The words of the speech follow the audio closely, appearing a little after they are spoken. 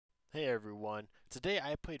Hey everyone, today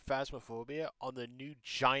I played Phasmophobia on the new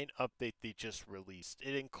giant update they just released.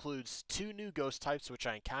 It includes 2 new ghost types which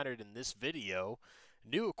I encountered in this video,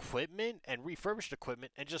 new equipment and refurbished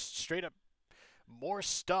equipment, and just straight up more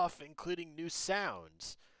stuff including new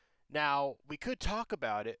sounds. Now, we could talk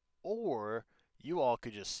about it, or you all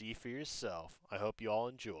could just see for yourself. I hope you all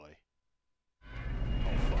enjoy.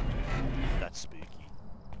 Oh fuck, that's spooky.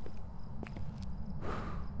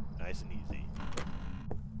 Nice and easy.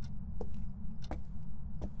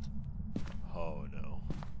 Oh no.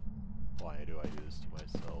 Why do I do this to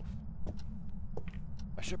myself?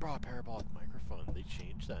 I should have brought a parabolic microphone. They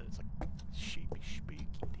changed that. It's like shapy spooky,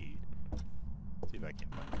 dude. See if I can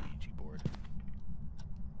find the Ouija board.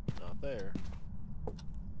 Not there.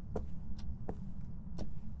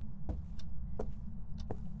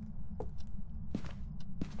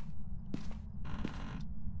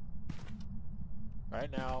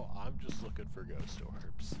 Right now, I'm just looking for ghost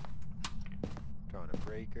orbs. Drawing a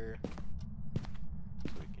breaker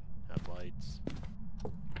so we can have lights.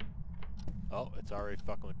 Oh, it's already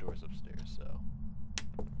fucking with doors upstairs, so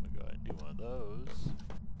I'm gonna go ahead and do one of those.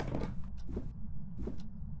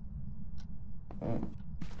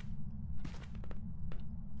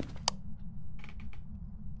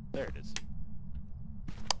 There it is.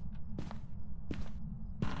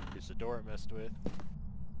 Here's the door I messed with.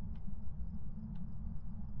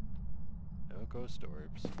 No ghost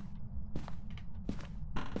orbs.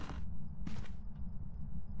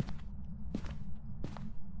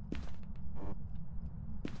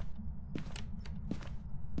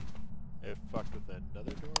 It fucked with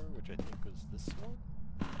another door, which I think was this one.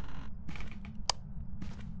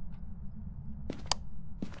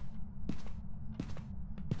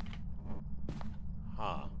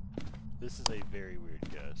 Huh. This is a very weird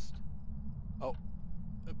ghost. Oh.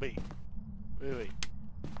 Wait. Wait.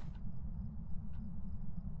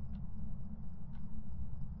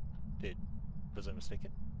 Was I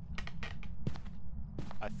mistaken?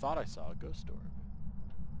 I thought I saw a ghost orb.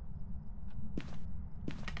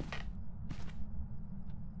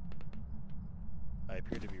 I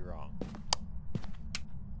appear to be wrong.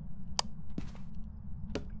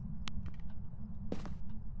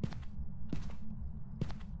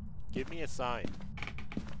 Give me a sign.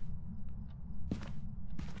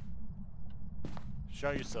 Show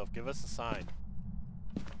yourself. Give us a sign.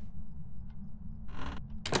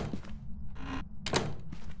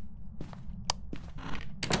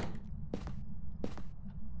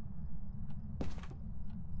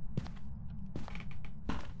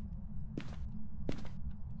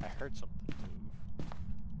 I heard something move.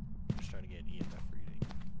 I'm just trying to get an EMF reading.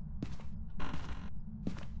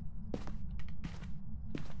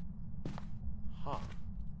 Huh.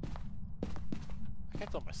 I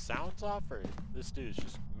can't tell if my sound's off or this dude's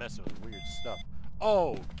just messing with weird stuff.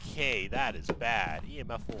 Okay, that is bad.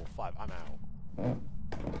 EMF level 5. I'm out.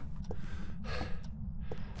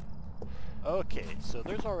 Okay, so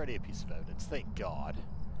there's already a piece of evidence, thank God.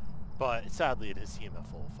 But sadly it is EMF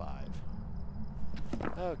level 5.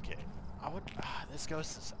 Okay. This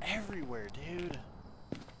ghost is everywhere, dude.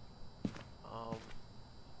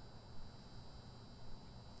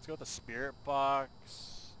 Let's go with the spirit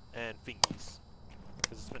box and fingies.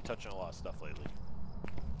 Because it's been touching a lot of stuff lately.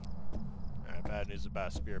 Alright, bad news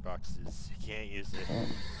about spirit box is you can't use it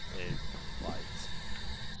in lights.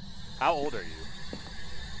 How old are you?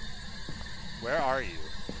 Where are you?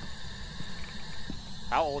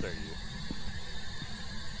 How old are you?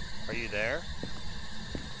 Are you there?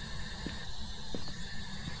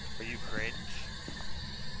 Are you cringe?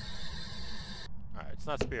 Alright, it's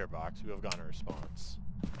not spirit box. We have gotten a response.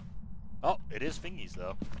 Oh, it is fingies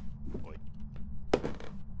though. Wait.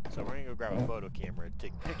 So we're gonna go grab a photo camera and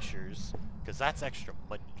take pictures, because that's extra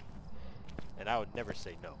money. And I would never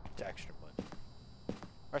say no to extra money.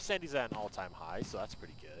 Our sandy's at an all-time high, so that's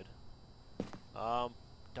pretty good.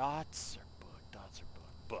 Dots or book? Dots or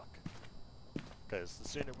book? Book. Because the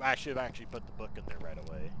sooner I should have actually put the book in there right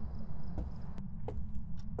away.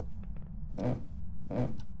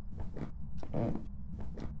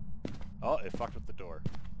 Oh, it fucked with the door.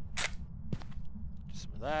 Do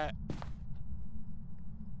some of that.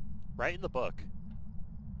 Right in the book.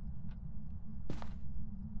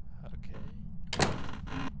 Okay.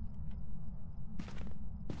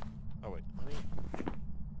 Oh wait, let me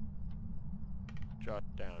jot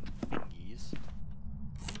down thingies.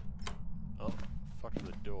 Oh, fucked with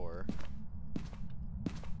the door.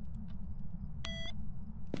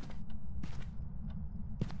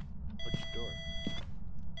 Which door?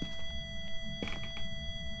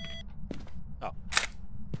 Oh.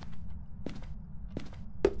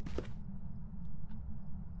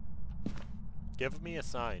 Give me a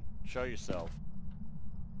sign. Show yourself.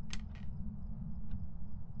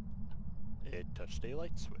 It touched a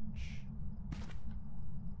light switch.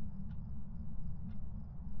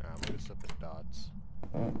 I'm gonna step in dots.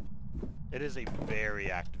 It is a very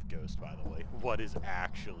active ghost, by the way. What is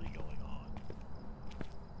actually going on?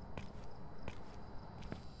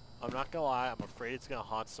 I'm not gonna lie, I'm afraid it's gonna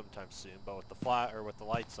haunt sometime soon, but with the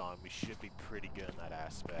lights on, we should be pretty good in that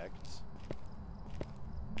aspect.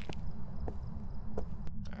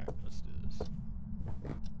 Alright, let's do this.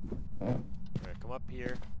 We're gonna come up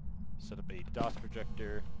here, set up a DOS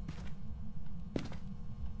projector.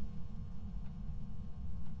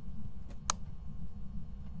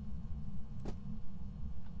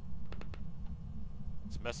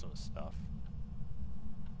 It's messing with stuff.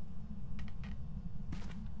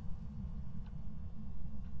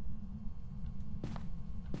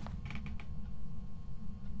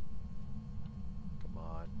 Come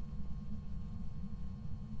on.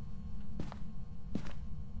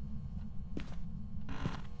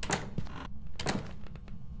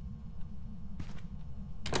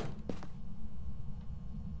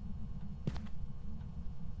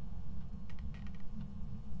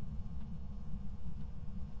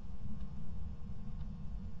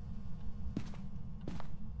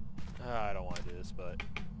 I don't want to do this, but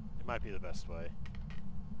it might be the best way.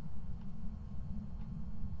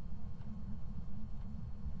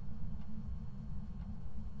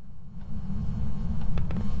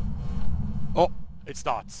 Oh, it's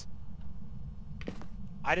dots.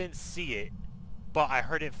 I didn't see it, but I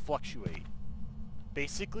heard it fluctuate.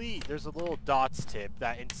 Basically, there's a little dots tip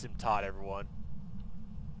that instant taught everyone.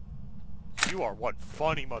 You are one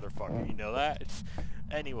funny motherfucker, you know that?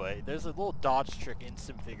 Anyway, there's a little dots trick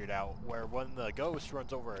Instant figured out where when the ghost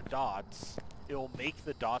runs over a dots, it'll make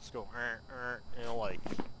the dots go and it'll like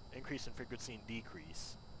increase in frequency and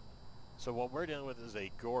decrease. So what we're dealing with is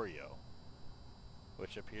a Goryo,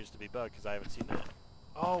 which appears to be bugged because I haven't seen it.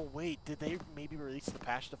 Oh wait, did they maybe release the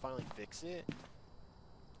patch to finally fix it?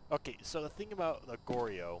 Okay, so the thing about the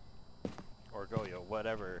Goryo, or Goyo,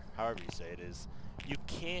 whatever, however you say it is, you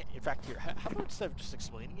can't, in fact here, how about instead of just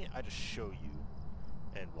explaining it, I just show you.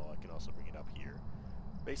 And, well, I can also bring it up here.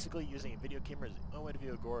 Basically, using a video camera is the only way to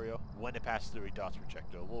view a Goryo when it passes through a DOTS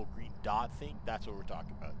projector. A little green dot thing, that's what we're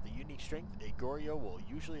talking about. The unique strength, a Goryo will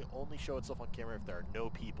usually only show itself on camera if there are no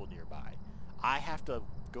people nearby. I have to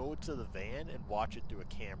go to the van and watch it through a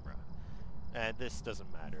camera. And this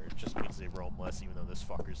doesn't matter. It just means they roam less, even though this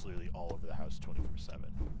fucker's literally all over the house 24/7.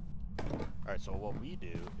 Alright, so what we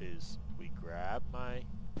do is we grab my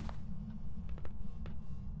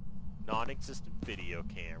non-existent video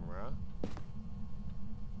camera.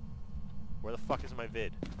 Where the fuck is my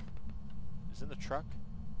vid? Is it in the truck?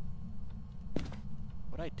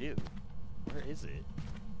 What'd I do? Where is it?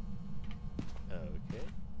 Okay.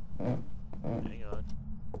 Hang on.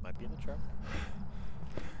 Might be in the truck.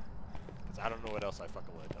 Because I don't know what else I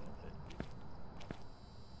fucking would have done with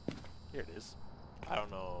it. Here it is. I don't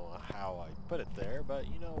know how I put it there, but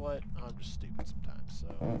you know what? I'm just stupid sometimes,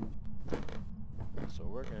 so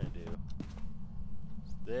what we're gonna do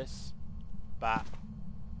is this, bop,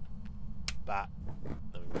 bop,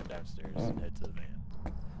 then we run downstairs and head to the van.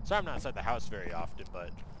 So I'm not inside the house very often,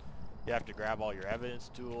 but you have to grab all your evidence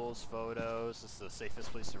tools, photos. This is the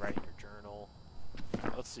safest place to write in your journal.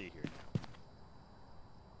 Right, let's see here now.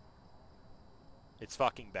 It's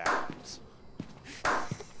fucking backwards.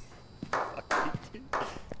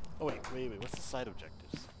 Oh wait, what's the side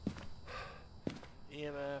objectives?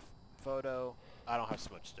 EMF, photo. I don't have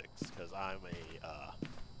smudge sticks because I'm a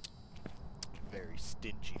very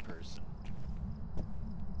stingy person.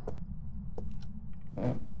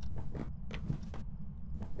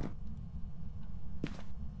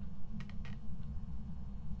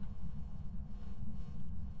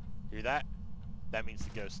 Hear that? That means the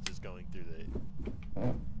ghost is going through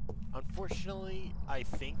the... Unfortunately, I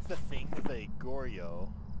think the thing with a Goryo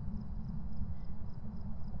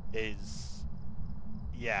is...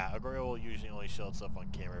 Yeah, a Goryo will usually only show itself on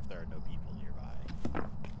camera if there are no people nearby.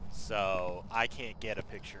 So, I can't get a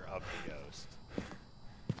picture of the ghost.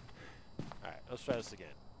 Alright, let's try this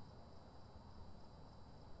again.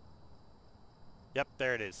 Yep,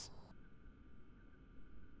 there it is.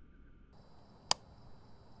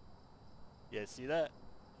 Yeah, see that?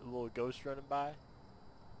 A little ghost running by?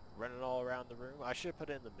 Running all around the room. I should put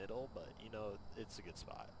it in the middle, but, you know, it's a good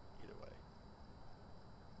spot. Either way.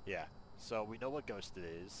 Yeah, so we know what ghost it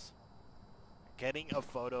is. Getting a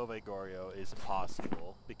photo of a Goryo is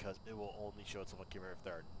impossible because it will only show itself on camera if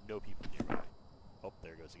there are no people nearby. Oh,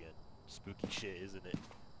 there it goes again. Spooky shit, isn't it?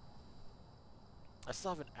 I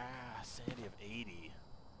still have an sanity of 80.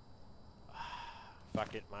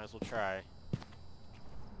 Fuck it, might as well try.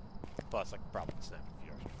 Plus, I could probably snap a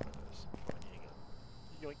few extra photos. Come on, hang on.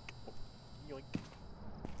 Yoink. Oh, yoink.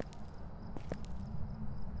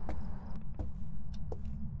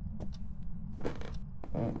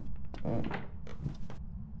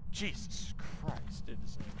 Jesus Christ, it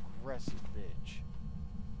is an aggressive bitch.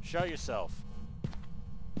 Show yourself.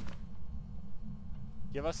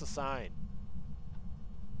 Give us a sign.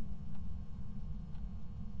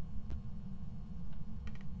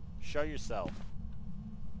 Show yourself.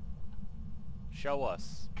 Show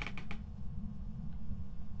us.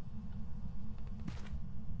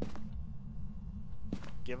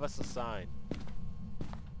 Give us a sign.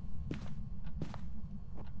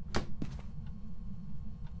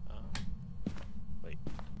 Wait.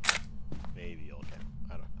 Maybe you'll count.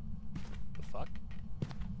 I don't know. The fuck?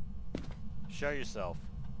 Show yourself.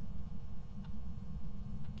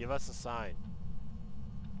 Give us a sign.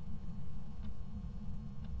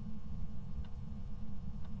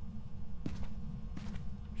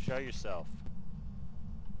 Show yourself.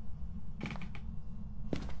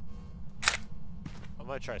 I'm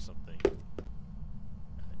gonna try something.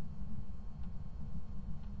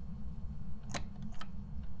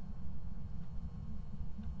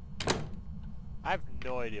 I have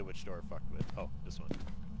no idea which door I fucked with. Oh, this one.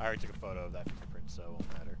 I already took a photo of that fingerprint, so it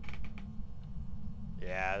won't matter.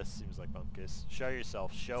 Yeah, this seems like Bumpkus. Show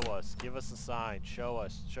yourself. Show us. Give us a sign. Show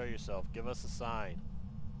us. Show yourself. Give us a sign.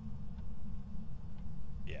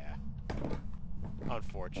 Yeah.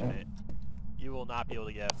 Unfortunate. You will not be able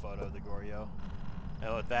to get a photo of the Goryo.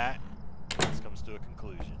 And with that, this comes to a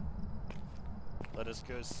conclusion. Let us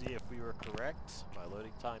go see if we were correct. My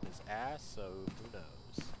loading time is ass, so who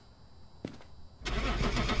knows.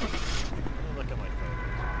 Look at my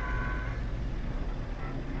photos.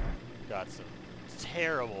 Got some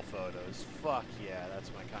terrible photos. Fuck yeah,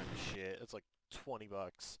 that's my kind of shit. It's like 20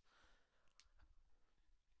 bucks.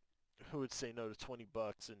 Who would say no to 20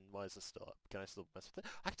 bucks and why is it still up? Can I still mess with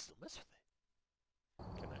it? I can still mess with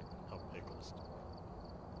it. Can I? Oh, it closed.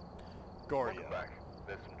 Goryo. Welcome back.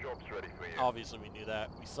 There's some jobs ready for you. Obviously we knew that.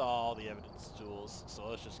 We saw all the evidence tools, so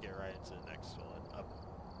let's just get right into the next one. Up.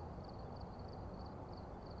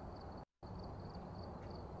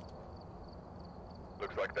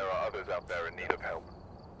 Looks like there are others out there in need of help.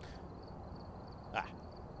 Ah.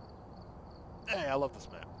 Hey, I love this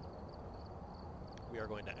map. We are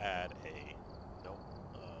going to add a... Nope.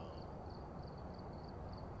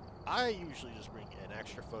 I usually just bring an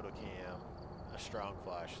extra photo cam, a strong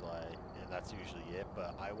flashlight, and that's usually it,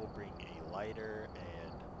 but I will bring a lighter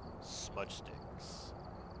and smudge sticks.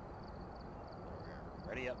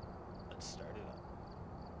 Ready up. Let's start it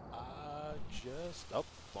up.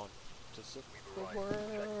 On to set the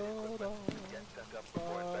world on Get set up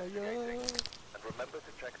before investigating. And remember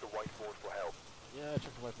to check the whiteboard for help. Yeah,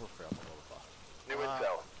 check the whiteboard for help. New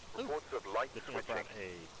intel. Reports of light switching.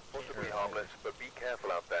 Possibly harmless, but be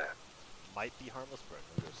careful out there. Might be harmless, but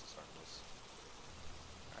no, this is harmless.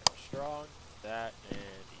 Alright, strong, that,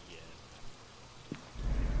 and yeah.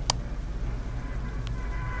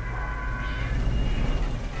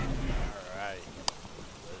 Alright.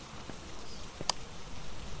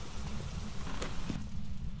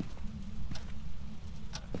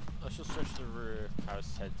 Let's just search the rear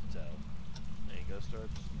house head to toe. Any ghost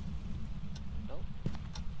orbs? Nope.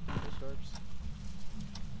 Ghost orbs?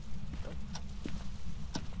 Nope.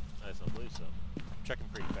 I just don't believe so. I'm checking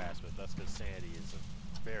pretty fast, but that's because sanity is a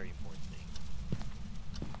very important thing.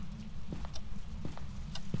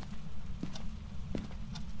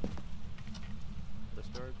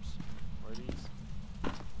 Ghost orbs? What are these?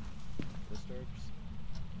 Ghost orbs?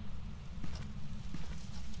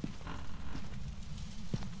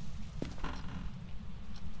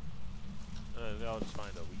 I'll just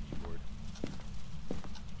find a Ouija board.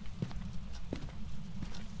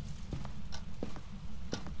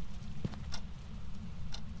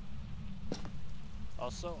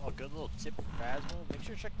 Also, a good little tip for Phasmo, make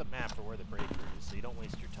sure to check the map for where the breaker is so you don't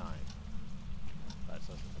waste your time. That's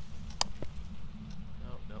nothing.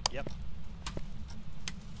 No, yep.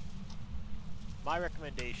 My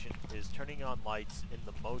recommendation is turning on lights in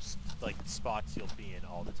the most, spots you'll be in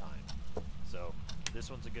all the time. So, this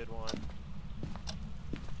one's a good one.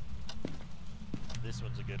 This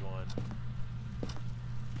one's a good one.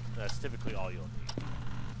 That's typically all you'll need.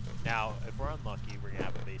 Now, if we're unlucky, we're gonna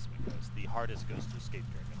have a basement ghost. The hardest ghost to escape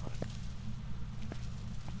during a hunt.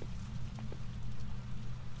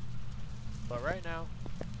 But right now,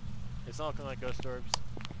 it's not looking like ghost orbs,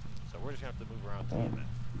 so we're just gonna have to move around to EMF.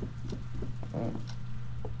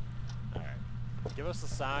 Alright. Give us a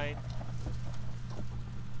sign.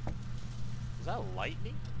 Is that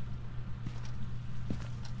lightning?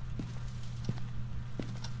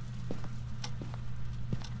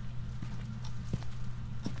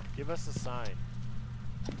 Give us a sign.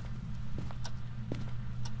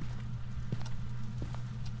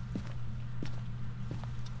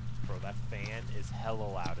 Bro, that fan is hella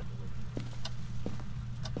loud in the living room.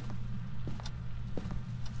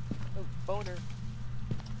 Oh, boner.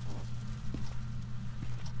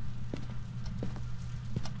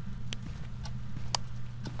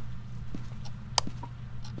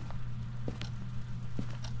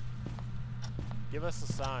 Give us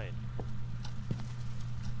a sign.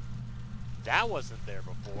 That wasn't there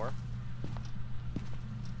before.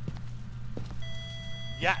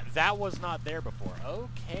 Yeah, that was not there before.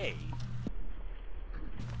 Okay.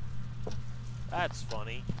 That's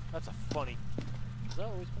funny. That's a funny... Has that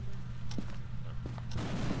always been there? No.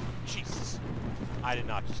 Jesus. I did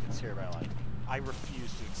not just get scared by lightning. I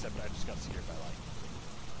refuse to accept it. I just got scared by lightning.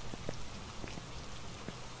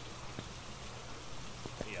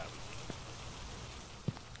 Yeah.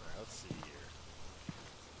 Alright, let's see here.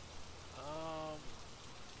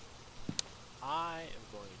 I am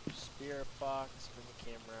going to spirit box from the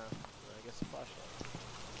camera, and I guess a flashlight.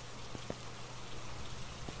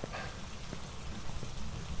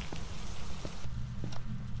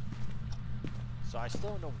 So I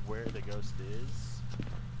still don't know where the ghost is.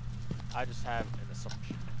 I just have an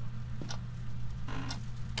assumption.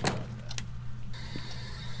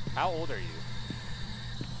 How old are you?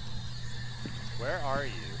 Where are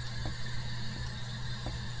you?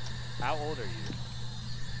 How old are you?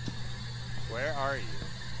 Where are you?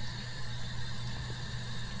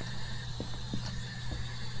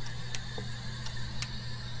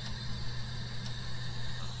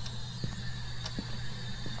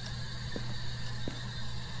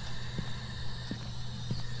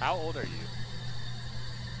 How old are you?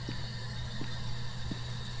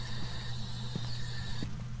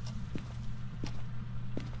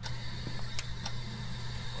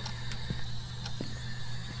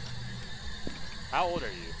 How old are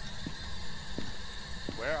you?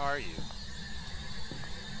 Where are you?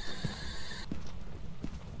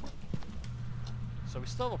 So we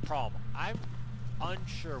still have a problem. I'm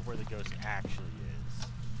unsure where the ghost actually is.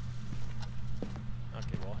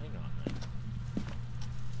 Okay, well, hang on then.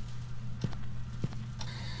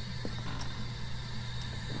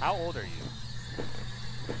 How old are you?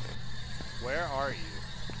 Where are you?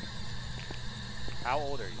 How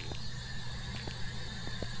old are you?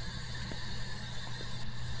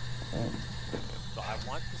 So I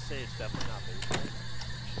want to say it's definitely not basement, which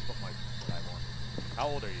is what I wanted. How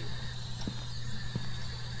old are you?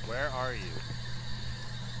 Where are you?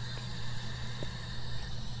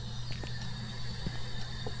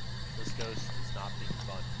 This ghost is not being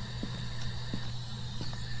fun.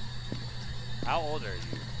 How old are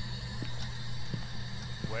you?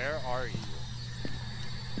 Where are you?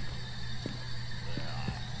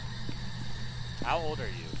 How old are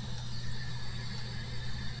you?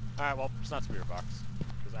 Alright, well, it's not spirit box,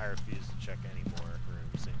 because I refuse to check any more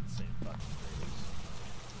rooms in the same fucking rooms.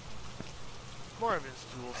 More evidence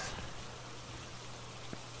tools.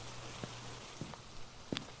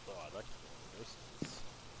 Oh, I'd like to know what this is.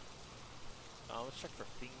 Let's check for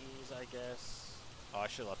thingies, I guess. Oh, I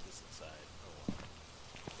should have left this inside. Oh well.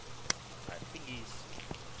 Alright, thingies.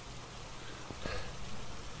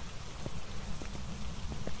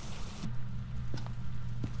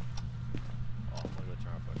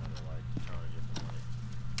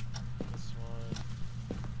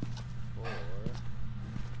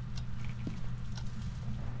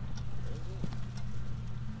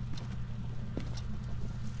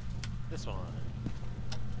 This one.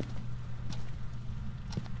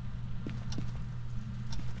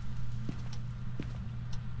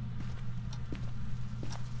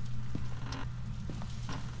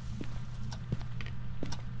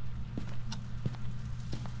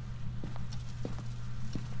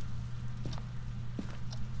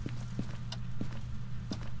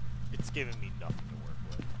 It's giving me nothing to work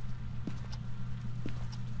with.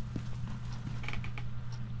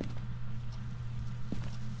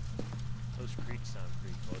 Those creaks sound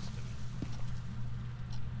pretty close to me.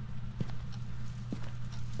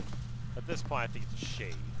 At this point, I think it's a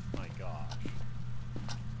shade. My gosh.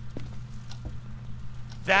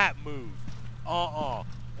 That moved!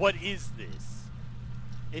 What is this?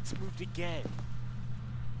 It's moved again.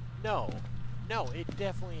 No. No, it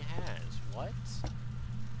definitely has. What?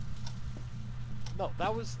 No,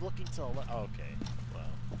 that was looking to the left. Oh, okay.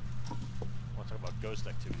 Well. I want to talk about ghost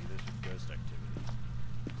activity. There's some ghost activity.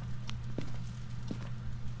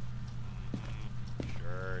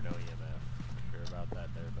 Sure, no EMF. Sure about that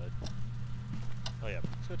there, bud. Oh yeah,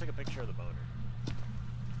 let's go take a picture of the boner.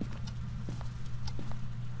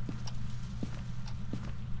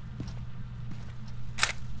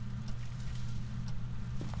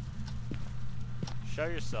 Show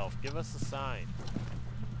yourself. Give us a sign.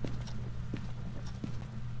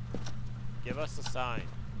 Give us a sign.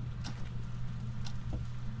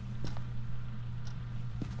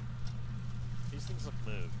 These things look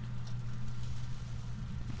moved.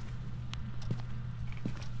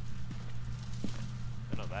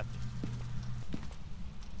 I know that thing.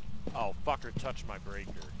 Oh, fucker, touch my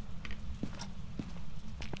breaker.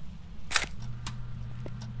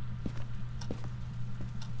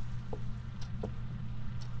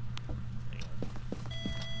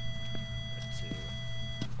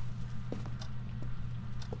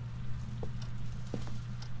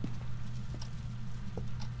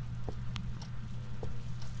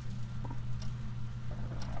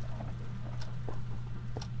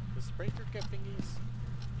 Breaker get thingies?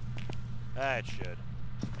 It should.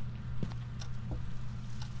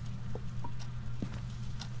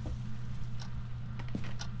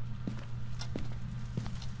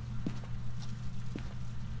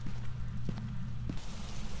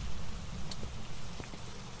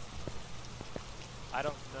 I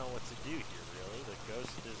don't know what to do here, really. The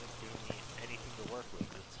ghost isn't giving me anything to work with.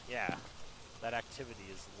 Yeah, that activity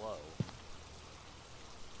is low.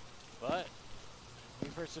 But we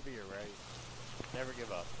persevere, right? Never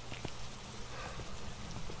give up.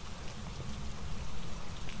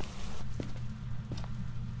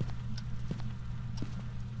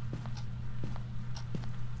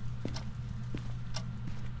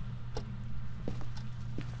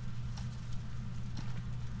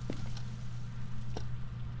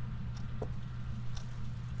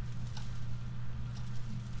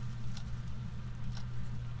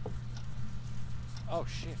 Oh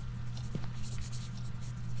shit.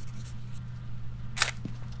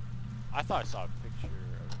 I thought I saw a picture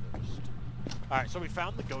of a ghost. Alright, so we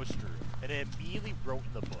found the ghost room, and it immediately wrote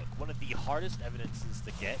in the book, one of the hardest evidences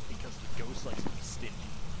to get because the ghost likes to be stingy.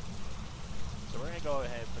 So we're gonna go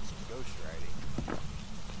ahead and put some ghost writing.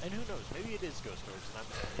 And who knows, maybe it is ghost stories and I'm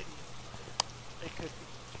just an idiot. It could be.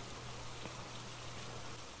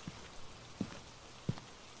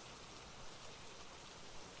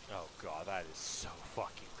 Oh god, that is so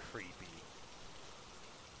fucking creepy.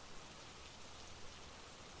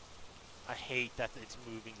 I hate that it's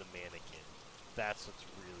moving the mannequin. That's what's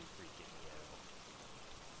really freaking me out.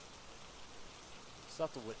 Still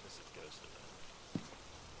have to witness a ghost event.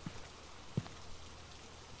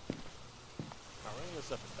 Alright, we're gonna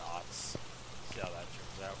list up the dots. See how that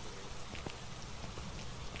turns out for me.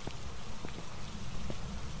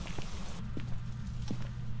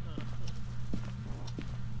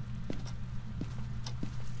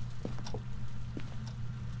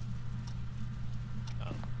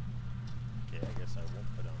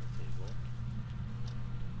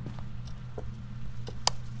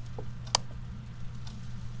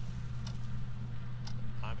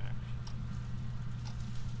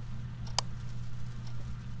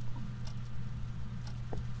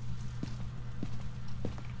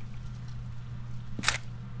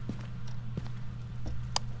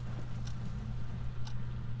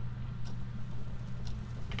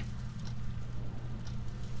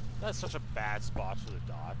 That's such a bad spot for the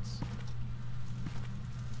dots.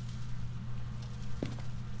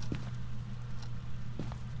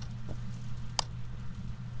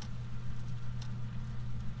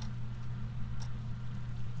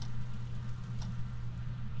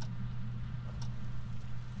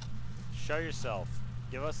 Show yourself.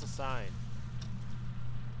 Give us a sign.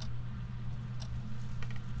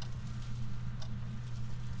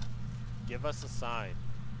 Give us a sign.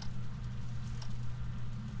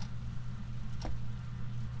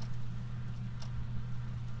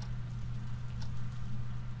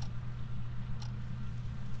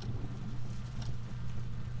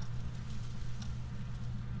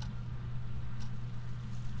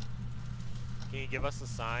 Can you give us a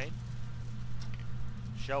sign?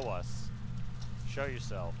 Show us. Show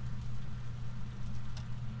yourself.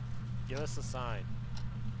 Give us a sign.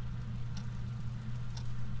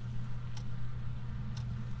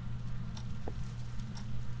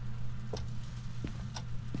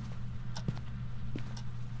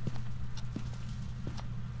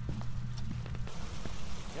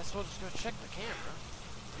 Guess we'll just go check the camera.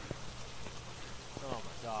 Oh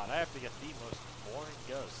my god, I have to get the most boring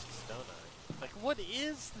ghosts, don't I? Like, what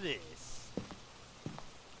is this?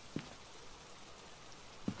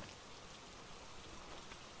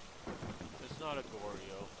 It's not a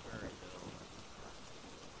Goryo. Alright, no.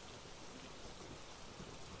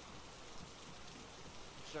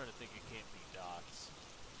 I'm starting to think it can't be dots.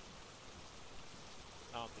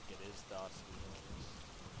 I don't think it is dots, to be honest.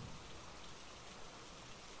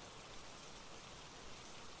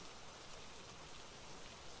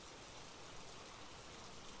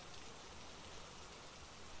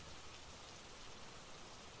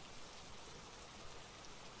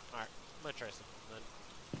 I'm gonna try something then.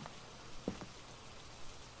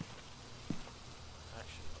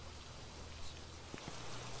 Actually,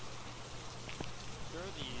 throw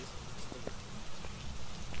these.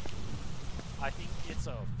 I think it's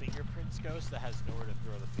a fingerprints ghost that has nowhere to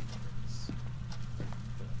throw the fingerprints.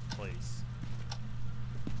 The place.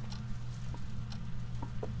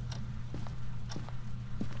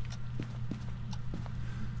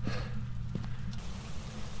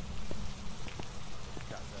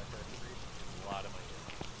 Got that read a lot of my ear.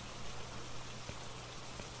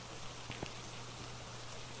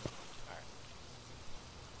 Alright.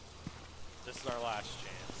 This is our last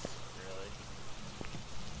chance, really.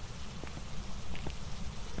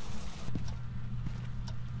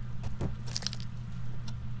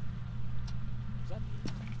 Was that me?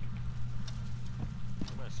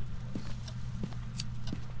 I'm gonna assume it was.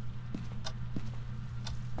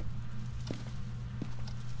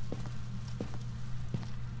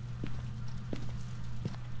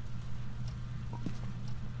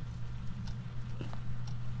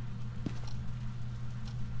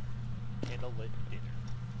 Candlelit dinner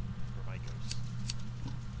for my ghost.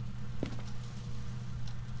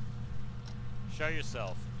 Show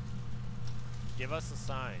yourself. Give us a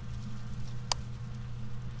sign.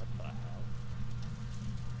 What the hell?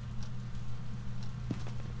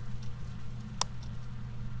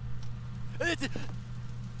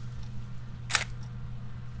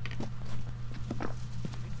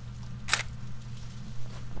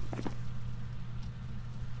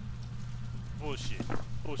 Bullshit.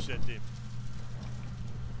 Bullshit, dude.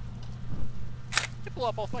 It blew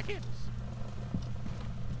up both my candles.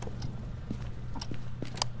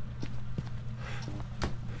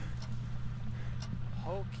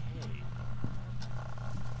 Okay.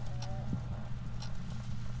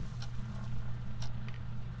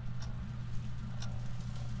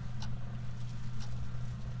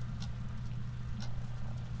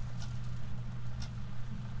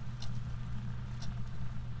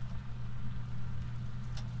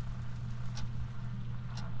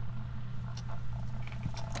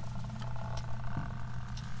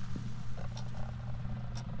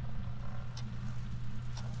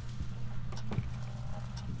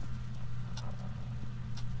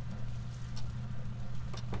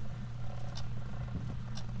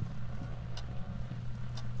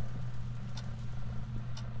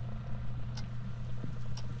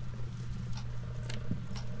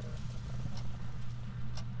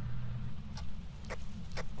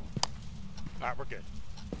 Alright, we're good.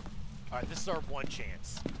 Alright, this is our one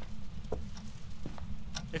chance.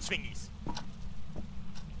 It's fingies.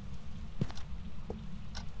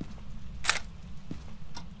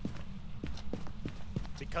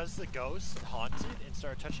 Because the ghost haunted and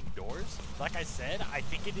started touching doors, like I said, I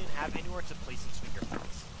think it didn't have anywhere to place its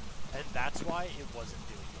fingerprints. And that's why it wasn't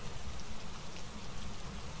doing it.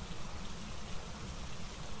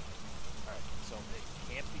 Alright, so it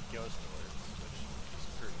can't be ghost doors, which is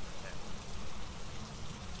true for now.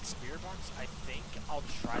 Spirit box? I think I'll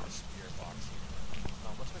try the spirit box here.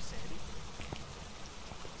 What's my sanity?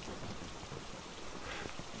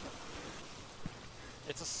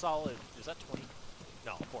 It's a solid, is that 20?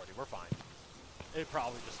 No, 40, we're fine. It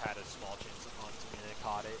probably just had a small chance of haunting and it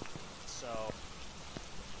caught it. So,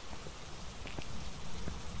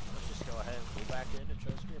 let's just go ahead and go back in and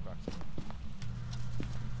try the spirit box.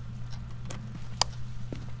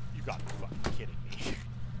 You gotta be fucking kidding me.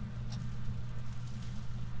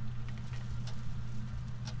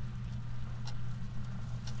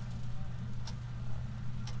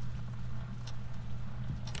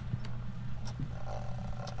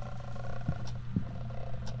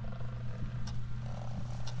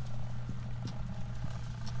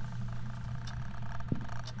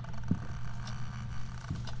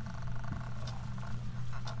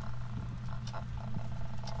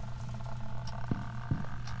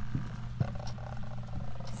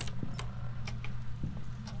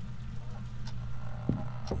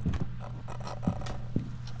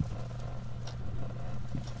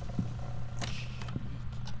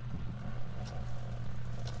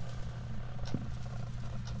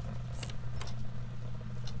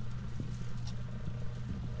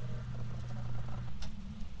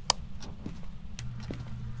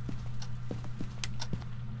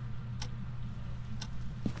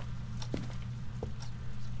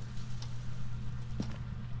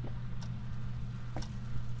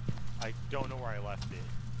 I don't know where I left it.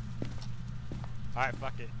 Alright,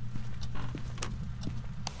 fuck it.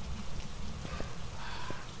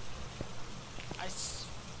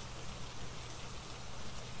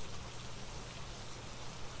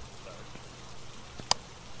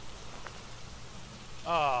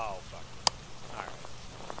 Oh, fuck. Alright.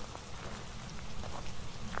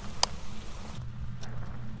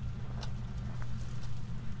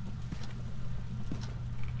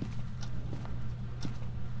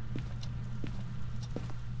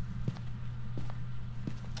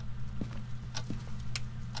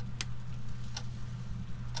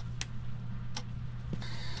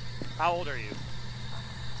 How old are you?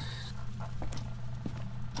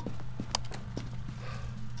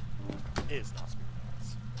 It is not spirit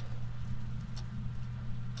box.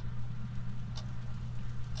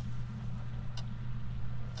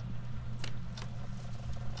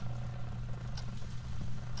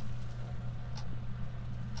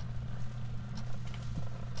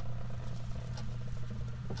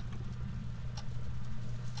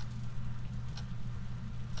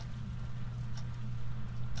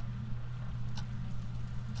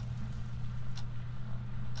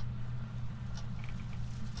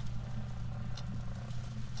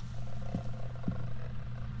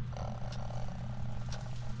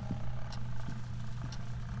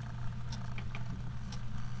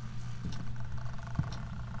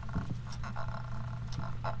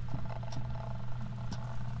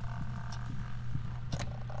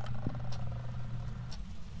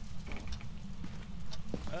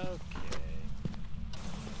 Okay.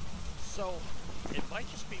 So, it might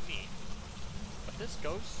just be me, but this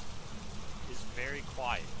ghost is very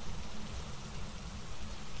quiet.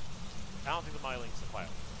 I don't think the Myling's the quiet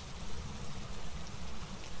one.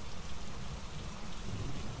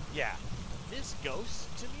 Yeah, this ghost,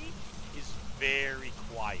 to me, is very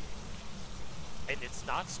quiet. And it's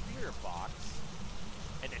not Spirit Box,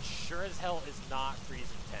 and it sure as hell is not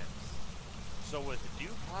freezing temps. So with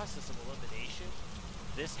due process of elimination,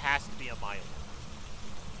 this has to be a Myling.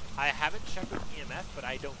 I haven't checked with EMF, but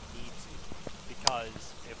I don't need to,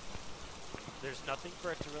 because if there's nothing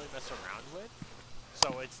for it to really mess around with,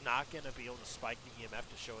 so it's not going to be able to spike the EMF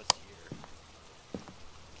to show us here.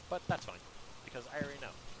 But that's fine, because I already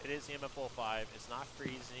know. It is EMF level 5, it's not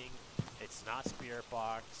freezing, it's not Spirit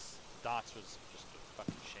Box, Dots was just a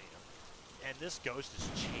fucking sham. And this ghost is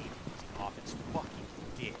chaining off its fucking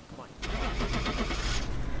dick. Come on.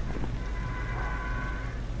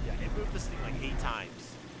 Yeah, it moved this thing like 8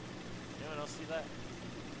 times. Anyone else see that?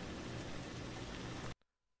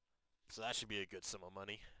 So that should be a good sum of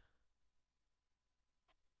money.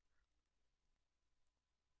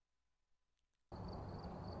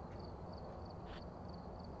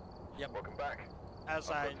 Yep. Welcome back. As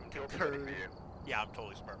I concurred. Yeah, I'm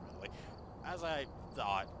totally smart, by the way. As I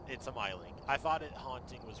thought, it's a Myling. I thought it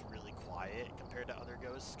haunting was really quiet compared to other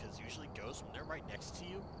ghosts, because usually ghosts, when they're right next to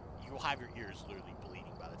you, you will have your ears literally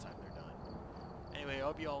bleeding by the time they're done. Anyway, I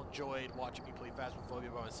hope you all enjoyed watching me play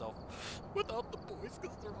Phasmophobia by myself without the boys,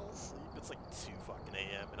 because they're all asleep. It's like 2 fucking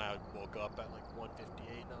a.m. and I woke up at like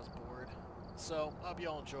 1:58 and I was bored. So, I hope you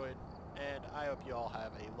all enjoyed, and I hope you all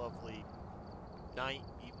have a lovely night,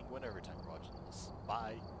 evening, whatever time you're watching this.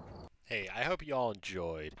 Bye. Hey, I hope you all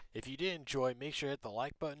enjoyed. If you did enjoy, make sure to hit the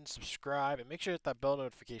like button, subscribe, and make sure to hit that bell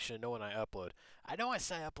notification to know when I upload. I know I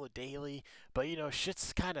say I upload daily, but you know,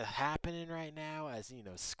 shit's kind of happening right now, as you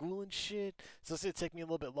know, school and shit. So it's going to take me a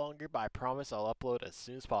little bit longer, but I promise I'll upload as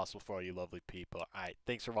soon as possible for all you lovely people. Alright,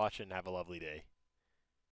 thanks for watching and have a lovely day.